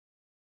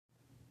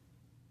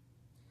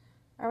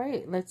All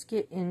right, let's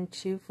get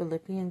into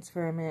Philippians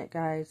for a minute,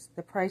 guys.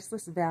 The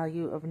priceless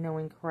value of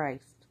knowing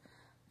Christ.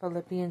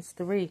 Philippians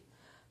 3.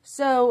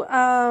 So,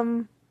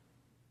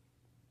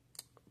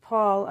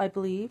 Paul, I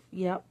believe,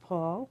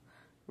 Paul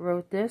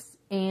wrote this,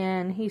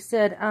 and he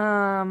said,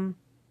 I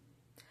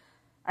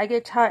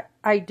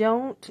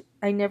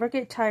never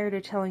get tired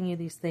of telling you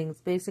these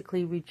things.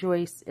 Basically,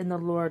 rejoice in the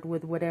Lord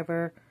with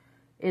whatever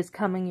is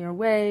coming your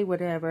way,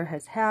 whatever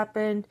has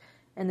happened,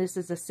 and this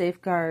is a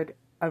safeguard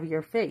of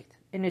your faith.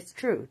 And it's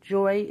true.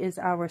 Joy is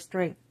our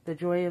strength, the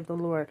joy of the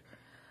Lord.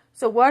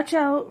 So watch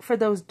out for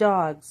those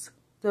dogs,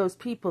 those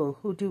people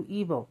who do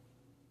evil.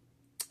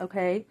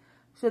 Okay?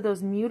 So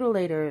those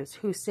mutilators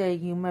who say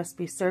you must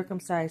be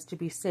circumcised to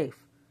be saved.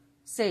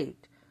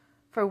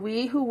 For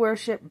we who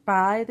worship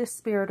by the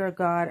Spirit of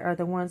God are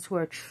the ones who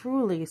are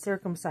truly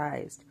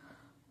circumcised.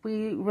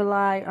 We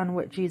rely on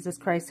what Jesus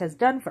Christ has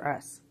done for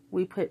us.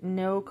 We put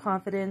no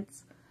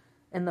confidence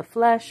in the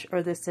flesh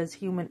or this as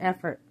human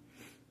effort.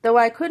 Though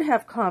I could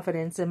have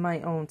confidence in my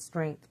own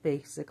strength,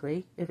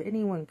 basically, if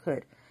anyone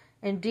could.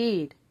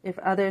 Indeed, if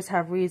others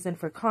have reason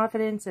for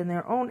confidence in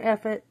their own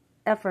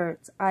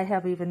efforts, I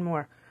have even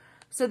more.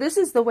 So this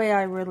is the way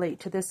I relate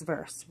to this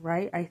verse,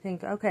 right? I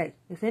think, okay,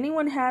 if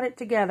anyone had it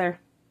together,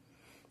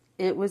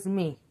 it was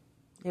me.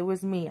 It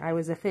was me. I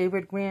was a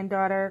favored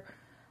granddaughter.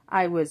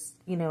 I was,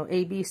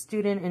 AB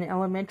student in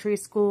elementary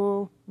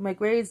school. My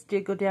grades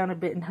did go down a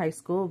bit in high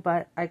school,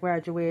 but I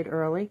graduated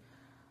early.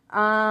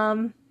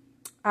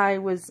 I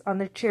was on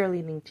the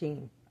cheerleading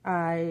team.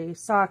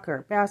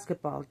 Soccer,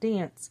 basketball,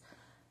 dance.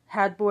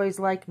 Had boys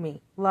like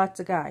me. Lots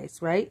of guys,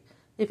 right?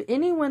 If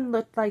anyone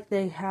looked like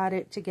they had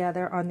it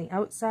together on the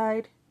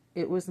outside,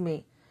 it was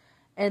me.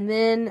 And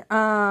then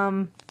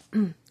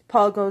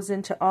Paul goes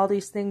into all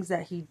these things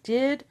that he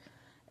did,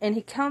 and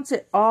he counts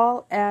it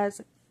all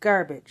as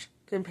garbage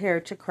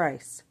compared to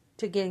Christ,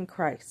 to gain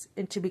Christ,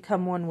 and to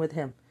become one with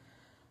him.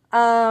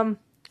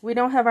 We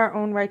don't have our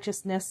own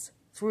righteousness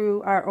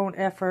through our own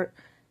effort.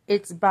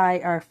 It's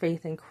by our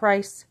faith in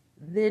Christ,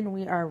 then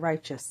we are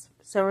righteous.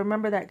 So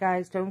remember that,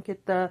 guys. Don't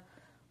get the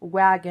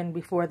wagon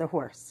before the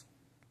horse.